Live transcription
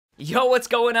Yo, what's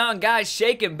going on, guys?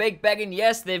 Shake and Bake begging.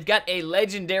 Yes, they've got a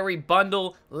legendary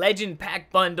bundle, legend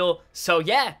pack bundle. So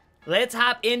yeah, let's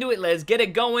hop into it. Let's get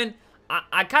it going.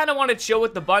 I kind of want to chill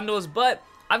with the bundles, but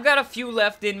I've got a few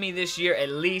left in me this year at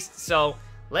least. So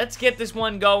let's get this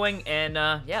one going, and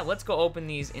yeah, let's go open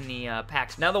these in the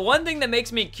packs. Now, the one thing that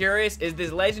makes me curious is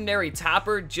this legendary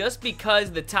topper, just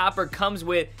because the topper comes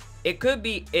with,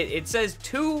 it says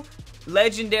 2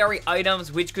 legendary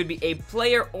items, which could be a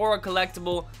player or a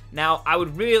collectible. Now, I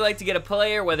would really like to get a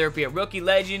player, whether it be a rookie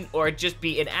legend or it just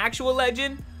be an actual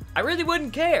legend. I really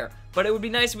wouldn't care, but it would be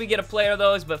nice if we get a player of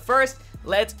those. But first,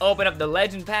 let's open up the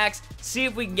legend packs, see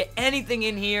if we can get anything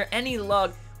in here, any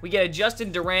luck. We get a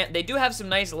Justin Durant. They do have some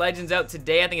nice legends out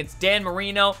today. I think it's Dan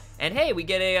Marino, and hey, we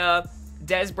get a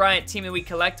Des Bryant Team of the Week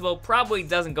collectible. Probably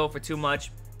doesn't go for too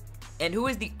much. And who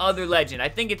is the other legend? I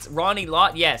think it's Ronnie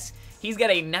Lott. Yes. He's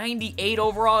got a 98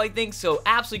 overall, I think, so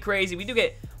absolutely crazy. We do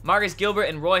get Marcus Gilbert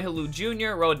and Roy Halou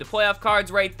Jr. Road to playoff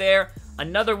cards right there.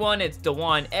 Another one, it's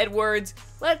Dewan Edwards.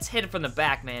 Let's hit it from the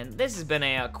back, man. This has been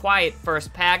a quiet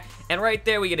first pack. And right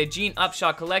there, we get a Gene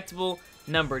Upshaw collectible,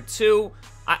 number 2.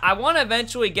 I want to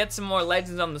eventually get some more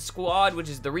legends on the squad, which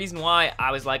is the reason why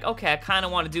I was like, okay, I kind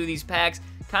of want to do these packs.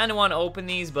 Kind of want to open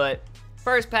these, but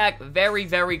first pack, very,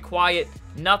 very quiet.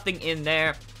 Nothing in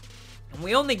there. And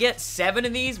we only get 7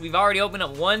 of these. We've already opened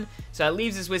up 1, so that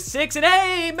leaves us with 6. And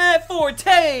hey, Matt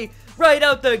Forte, right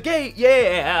out the gate.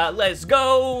 Yeah, let's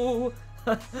go.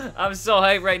 I'm so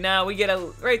hyped right now. We get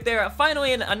right there,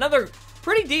 finally another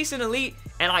pretty decent elite.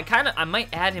 And I might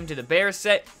add him to the Bears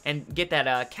set and get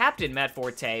that captain Matt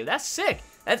Forte. That's sick.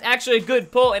 That's actually a good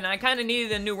pull, and I kind of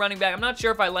needed a new running back. I'm not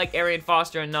sure if I like Arian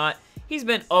Foster or not. He's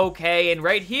been okay. And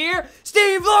right here,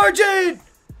 Steve Largent.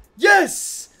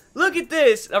 Yes. Look at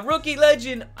this, a rookie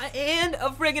legend and a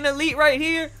friggin' elite right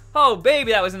here. Oh,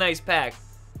 baby, that was a nice pack.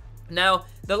 Now,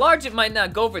 the Largent might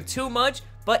not go for too much,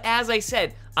 but as I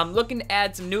said, I'm looking to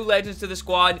add some new legends to the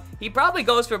squad. He probably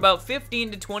goes for about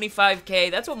 15 to 25K.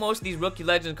 That's what most of these rookie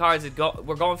legend cards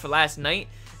were going for last night.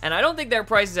 And I don't think their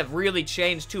prices have really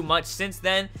changed too much since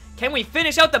then. Can we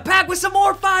finish out the pack with some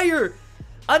more fire?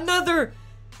 Another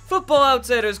Football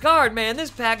Outsiders card, man.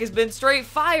 This pack has been straight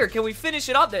fire. Can we finish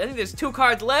it up? I think there's 2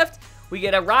 cards left. We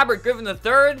get a Robert Griffin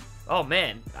III. Oh,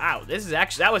 man. Wow,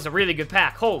 that was a really good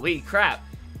pack. Holy crap.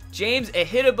 James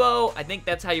Ahitabo, I think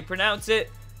that's how you pronounce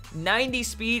it. 90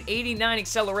 speed, 89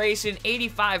 acceleration,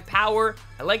 85 power.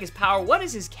 I like his power. What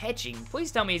is his catching?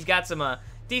 Please tell me he's got some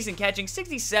decent catching.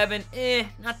 67,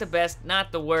 not the best,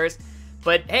 not the worst.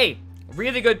 But, hey,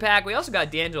 really good pack. We also got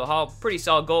D'Angelo Hall, pretty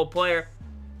solid goal player.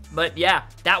 But yeah,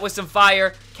 that was some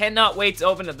fire. Cannot wait to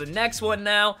open up the next one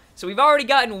now. So we've already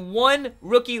gotten 1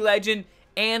 rookie legend,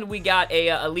 and we got a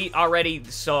elite already.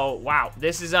 So wow,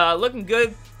 this is looking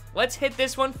good. Let's hit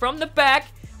this one from the back.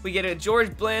 We get a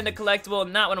George Blanda collectible.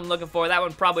 Not what I'm looking for. That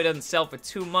one probably doesn't sell for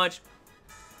too much.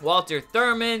 Walter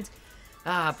Thurmond.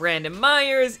 Brandon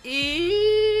Myers.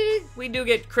 We do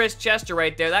get Chris Chester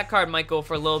right there. That card might go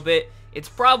for a little bit. It's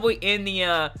probably in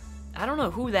the I don't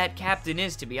know who that captain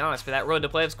is, to be honest, for that Road to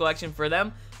Playoffs collection for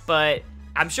them. But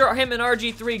I'm sure him and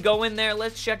RG3 go in there.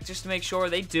 Let's check just to make sure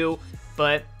they do.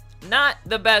 But not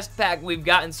the best pack we've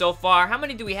gotten so far. How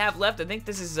many do we have left? I think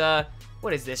this is,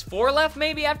 what is this? 4 left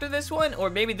maybe after this one? Or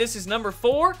maybe this is number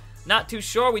 4? Not too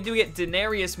sure. We do get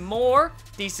Denarius Moore.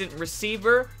 Decent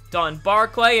receiver. Don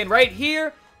Barclay. And right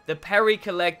here, the Perry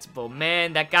collectible.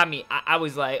 Man, that got me. I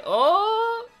was like,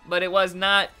 oh, but it was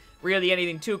not really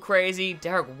anything too crazy.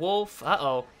 Derek Wolfe.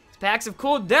 Uh-oh. His packs have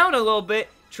cooled down a little bit.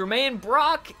 Tremaine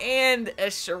Brock and a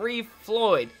Sharif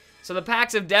Floyd. So the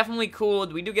packs have definitely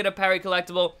cooled. We do get a Perry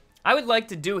collectible. I would like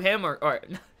to do him or well,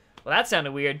 that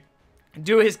sounded weird.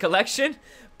 Do his collection,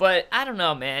 but I don't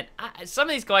know, man. Some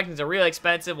of these collections are really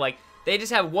expensive. Like, they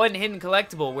just have 1 hidden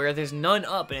collectible where there's none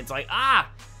up, and it's like,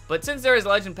 But since there is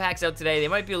legend packs out today, they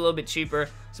might be a little bit cheaper.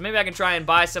 So maybe I can try and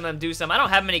buy some of them, do some. I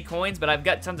don't have many coins, but I've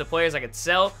got tons of players I could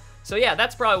sell. So yeah,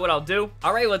 that's probably what I'll do.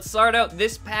 All right, let's start out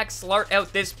this pack,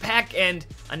 and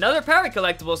another Perry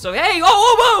collectible. So hey,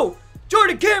 whoa!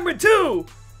 Jordan Cameron too.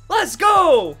 Let's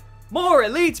go. More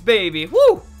elites, baby.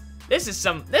 Woo! This is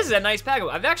a nice pack.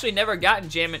 I've actually never gotten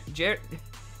Jordan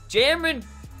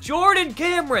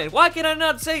Cameron. Why can I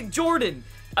not say Jordan?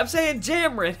 I'm saying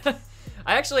Cameron.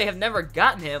 I actually have never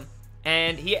gotten him,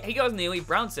 and he goes in the Elite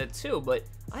Brown set too, but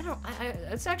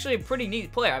that's actually a pretty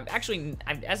neat player.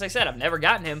 As I said, I've never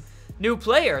gotten him. New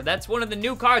player. That's one of the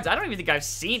new cards. I don't even think I've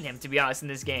seen him, to be honest, in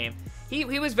this game. He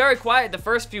was very quiet the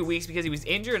first few weeks because he was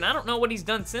injured, and I don't know what he's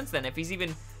done since then. If he's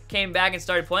even came back and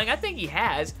started playing. I think he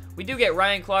has. We do get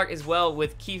Ryan Clark as well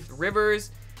with Keith Rivers.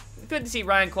 Good to see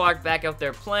Ryan Clark back out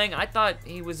there playing. I thought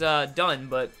he was done,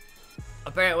 but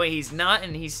Apparently he's not,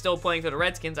 and he's still playing for the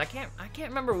Redskins. I can't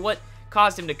remember what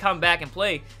caused him to come back and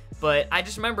play, but I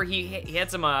just remember he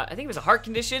had some, I think it was a heart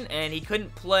condition, and he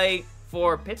couldn't play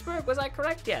for Pittsburgh. Was I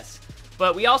correct? Yes.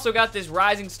 But we also got this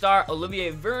rising star, Olivier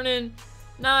Vernon.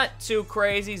 Not too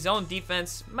crazy. Zone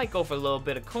defense might go for a little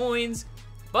bit of coins.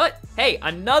 But, hey,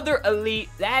 another elite.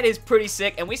 That is pretty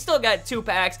sick, and we still got 2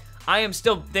 packs. I am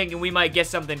still thinking we might get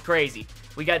something crazy.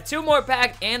 We got 2 more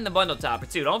packs and the bundle topper,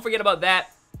 too. Don't forget about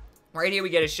that. Right here, we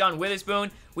get a Sean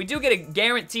Witherspoon. We do get a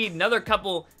guaranteed another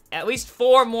couple, at least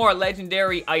 4 more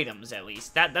legendary items, at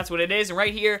least. That's what it is. And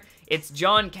right here, it's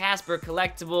John Casper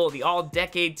collectible, the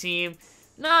all-decade team.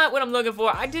 Not what I'm looking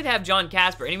for. I did have John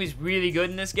Casper, and he was really good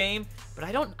in this game. But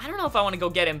I don't know if I want to go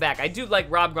get him back. I do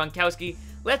like Rob Gronkowski.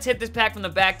 Let's hit this pack from the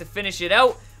back to finish it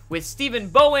out with Stephen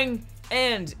Boeing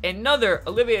and another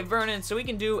Olivier Vernon. So we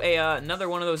can do another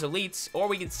one of those elites, or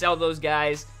we can sell those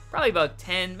guys. Probably about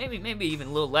 10, maybe even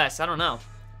a little less. I don't know.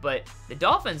 But the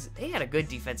Dolphins, they had a good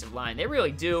defensive line. They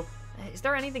really do. Is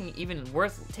there anything even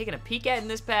worth taking a peek at in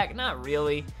this pack? Not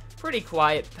really. Pretty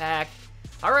quiet pack.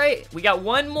 All right, we got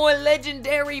one more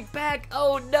legendary pack.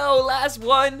 Oh no, last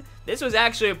one. This was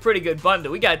actually a pretty good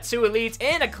bundle. We got 2 elites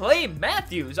and a Clay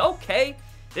Matthews. Okay,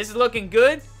 this is looking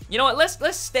good. You know what?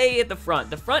 Let's stay at the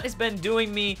front. The front has been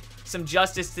doing me some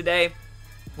justice today.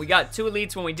 We got 2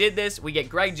 elites when we did this. We get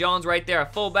Greg Jones right there, a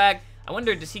fullback. I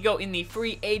wonder, does he go in the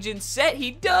free agent set? He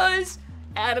does.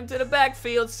 Add him to the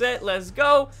backfield set. Let's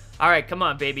go. All right, come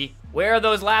on, baby. Where are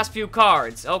those last few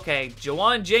cards? Okay,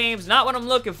 Jawan James, not what I'm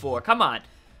looking for. Come on.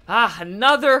 Ah,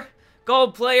 another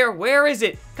gold player. Where is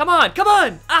it? Come on, come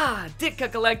on. Ah, Ditka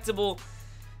collectible.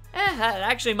 It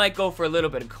actually might go for a little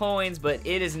bit of coins, but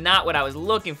it is not what I was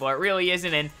looking for. It really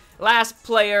isn't. And last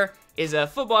player is a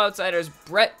Football Outsiders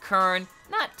Brett Kern.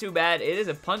 Not too bad. It is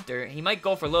a punter. He might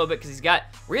go for a little bit because he's got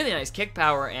really nice kick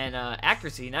power and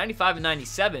accuracy, 95 and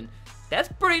 97. That's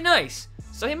pretty nice.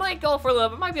 So he might go for a little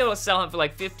bit. Might be able to sell him for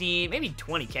like 15, maybe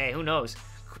 20K. Who knows?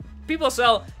 People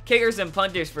sell kickers and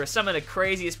punters for some of the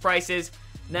craziest prices.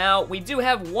 Now, we do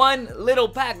have 1 little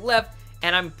pack left,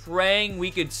 and I'm praying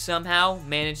we could somehow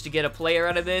manage to get a player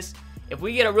out of this. If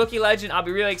we get a rookie legend, I'll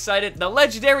be really excited. The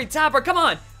legendary topper, come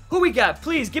on. Who we got?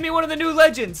 Please, give me one of the new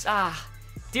legends. Ah,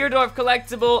 Deerdorf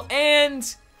collectible,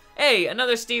 and, hey,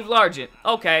 another Steve Largent.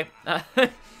 Okay,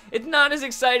 it's not as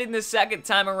exciting the second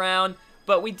time around,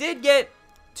 but we did get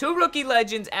 2 rookie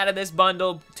legends out of this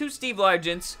bundle, 2 Steve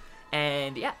Largents,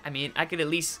 and yeah, I mean, I could at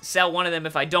least sell one of them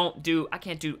if I don't do,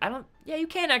 yeah, you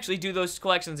can actually do those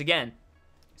collections again.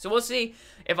 So we'll see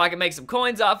if I can make some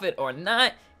coins off it or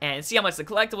not, and see how much the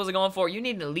collectibles are going for. You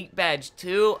need an elite badge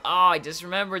too. Oh, I just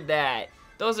remembered that.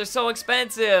 Those are so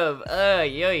expensive.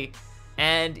 Yay.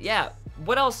 And yeah,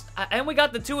 what else? And we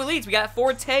got the 2 elites. We got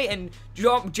Forte and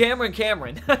Jamron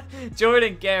Cameron.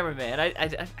 Jordan Cameron, man.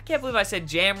 I can't believe I said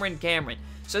Jamron Cameron.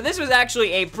 So this was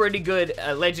actually a pretty good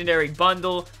legendary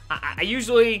bundle.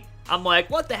 I'm like,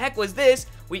 what the heck was this?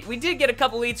 We did get a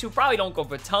couple elites who probably don't go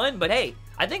for a ton, but hey,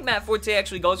 I think Matt Forte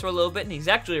actually goes for a little bit, and he's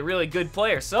actually a really good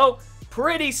player. So,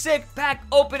 pretty sick pack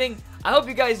opening. I hope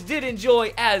you guys did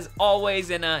enjoy, as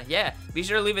always, and yeah, be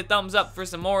sure to leave a thumbs up for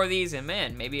some more of these, and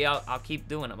man, maybe I'll keep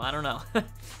doing them. I don't know.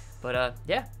 But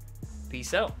yeah,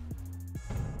 peace out.